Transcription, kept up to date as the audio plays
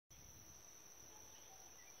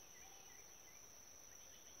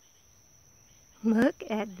Look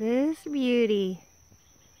at this beauty.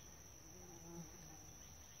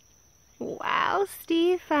 Wow,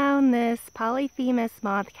 Steve found this Polyphemus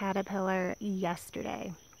moth caterpillar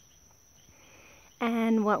yesterday.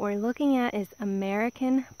 And what we're looking at is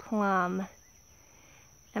American plum.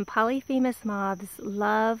 And Polyphemus moths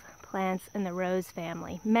love plants in the rose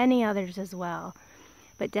family, many others as well,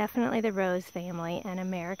 but definitely the rose family, and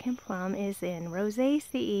American plum is in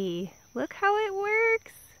Rosaceae. Look how it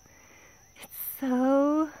works. It's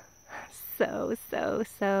so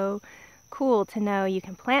cool to know you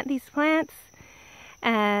can plant these plants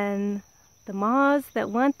and the moths that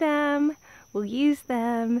want them will use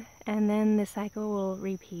them, and then the cycle will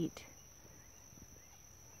repeat.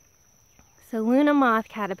 So Luna moth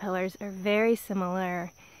caterpillars are very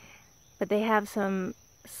similar, but they have some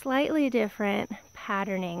slightly different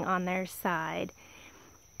patterning on their side.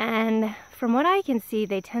 And from what I can see,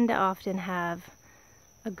 they tend to often have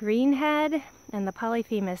a green head, and the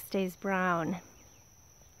Polyphemus stays brown.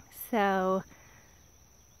 So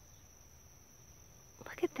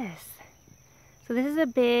look at this. So this is a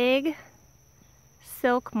big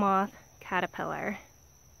silk moth caterpillar.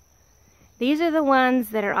 These are the ones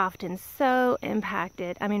that are often so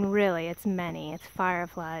impacted. I mean, really, it's many. It's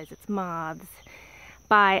fireflies, it's moths,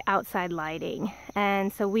 by outside lighting.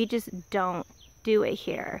 And so we just don't do it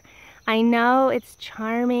here. I know it's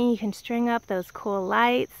charming. You can string up those cool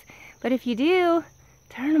lights, but if you do,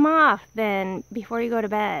 turn them off then before you go to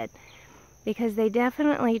bed, because they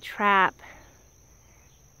definitely trap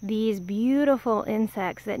these beautiful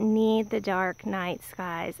insects that need the dark night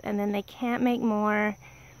skies, and then they can't make more,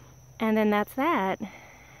 and then that's that.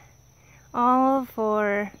 All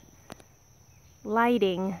for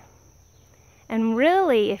lighting. And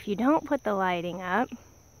really, if you don't put the lighting up,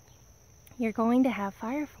 you're going to have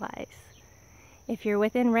fireflies. If you're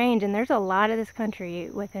within range, and there's a lot of this country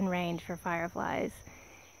within range for fireflies.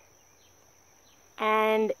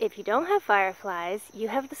 And if you don't have fireflies, you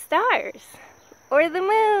have the stars or the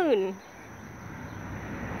moon.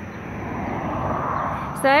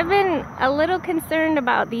 So I've been a little concerned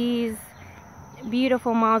about these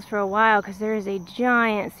beautiful moths for a while, because there is a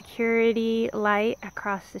giant security light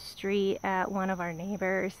across the street at one of our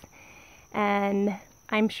neighbors, and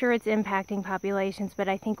I'm sure it's impacting populations, but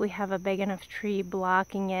I think we have a big enough tree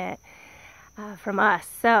blocking it from us.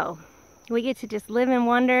 So we get to just live in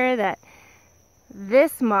wonder that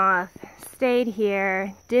this moth stayed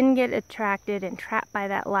here, didn't get attracted and trapped by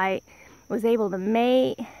that light, was able to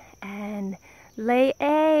mate and lay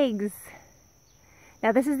eggs.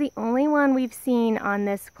 Now this is the only one we've seen on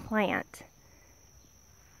this plant.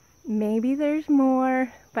 Maybe there's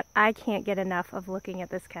more, but I can't get enough of looking at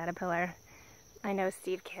this caterpillar. I know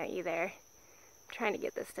Steve can't either. I'm trying to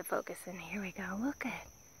get this to focus, and here we go. Look at it.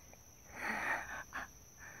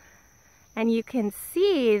 And you can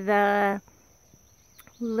see the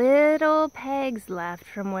little pegs left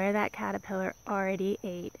from where that caterpillar already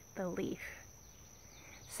ate the leaf.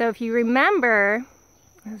 So if you remember,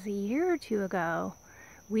 it was a year or two ago,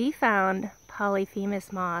 we found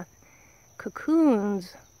Polyphemus moth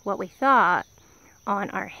cocoons, what we thought, on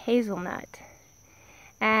our hazelnut.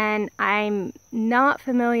 And I'm not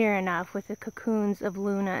familiar enough with the cocoons of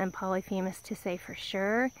Luna and Polyphemus to say for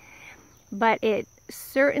sure, but it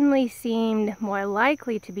certainly seemed more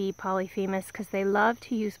likely to be Polyphemus, because they love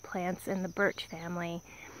to use plants in the birch family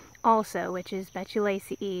also, which is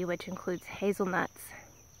Betulaceae, which includes hazelnuts.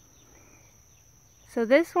 So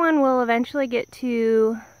this one will eventually get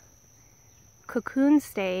to cocoon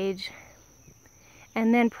stage,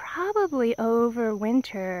 and then probably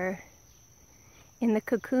overwinter in the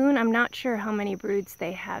cocoon. I'm not sure how many broods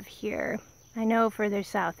they have here. I know further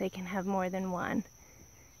south they can have more than one.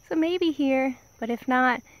 So maybe here, but if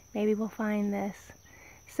not, maybe we'll find this.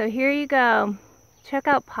 So here you go. Check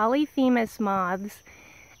out Polyphemus moths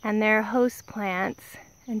and their host plants,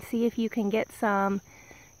 and see if you can get some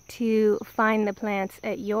to find the plants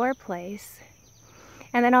at your place.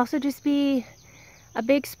 And then also just be a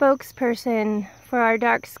big spokesperson for our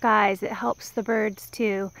dark skies. It helps the birds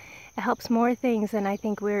too. It helps more things than I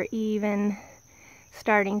think we're even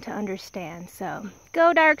starting to understand. So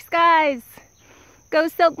go dark skies! Go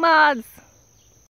silk moths!